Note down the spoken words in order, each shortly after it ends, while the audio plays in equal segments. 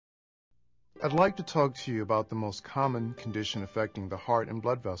I'd like to talk to you about the most common condition affecting the heart and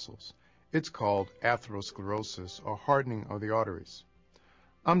blood vessels. It's called atherosclerosis, or hardening of the arteries.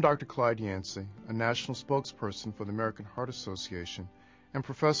 I'm Dr. Clyde Yancey, a national spokesperson for the American Heart Association and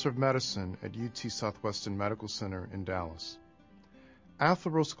professor of medicine at UT Southwestern Medical Center in Dallas.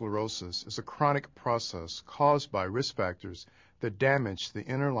 Atherosclerosis is a chronic process caused by risk factors that damage the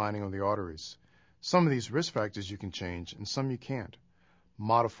inner lining of the arteries. Some of these risk factors you can change and some you can't.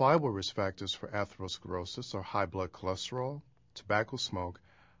 Modifiable risk factors for atherosclerosis are high blood cholesterol, tobacco smoke,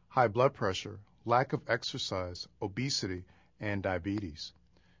 high blood pressure, lack of exercise, obesity, and diabetes.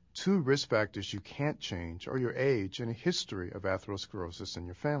 Two risk factors you can't change are your age and a history of atherosclerosis in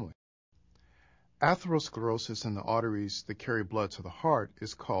your family. Atherosclerosis in the arteries that carry blood to the heart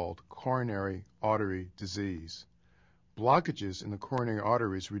is called coronary artery disease. Blockages in the coronary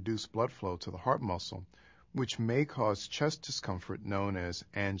arteries reduce blood flow to the heart muscle, which may cause chest discomfort known as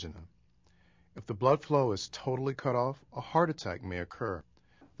angina. If the blood flow is totally cut off, a heart attack may occur.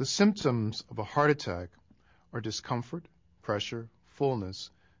 The symptoms of a heart attack are discomfort, pressure,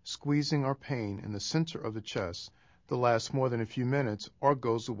 fullness, squeezing or pain in the center of the chest that lasts more than a few minutes or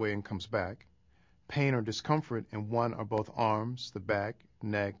goes away and comes back, pain or discomfort in one or both arms, the back,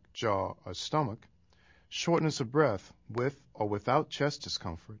 neck, jaw, or stomach, shortness of breath with or without chest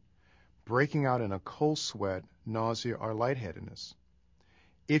discomfort, breaking out in a cold sweat, nausea, or lightheadedness.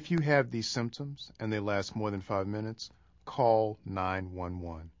 If you have these symptoms and they last more than 5 minutes, call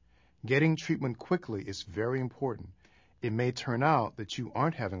 911. Getting treatment quickly is very important. It may turn out that you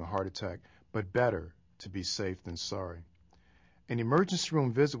aren't having a heart attack, but better to be safe than sorry. An emergency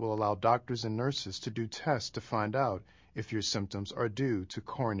room visit will allow doctors and nurses to do tests to find out if your symptoms are due to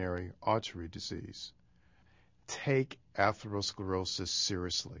coronary artery disease. Take atherosclerosis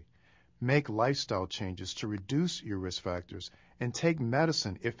seriously. Make lifestyle changes to reduce your risk factors and take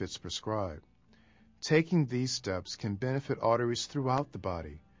medicine if it's prescribed. Taking these steps can benefit arteries throughout the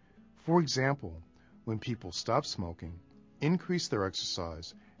body. For example, when people stop smoking, increase their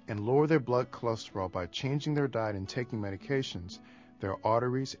exercise, and lower their blood cholesterol by changing their diet and taking medications, their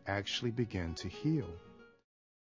arteries actually begin to heal.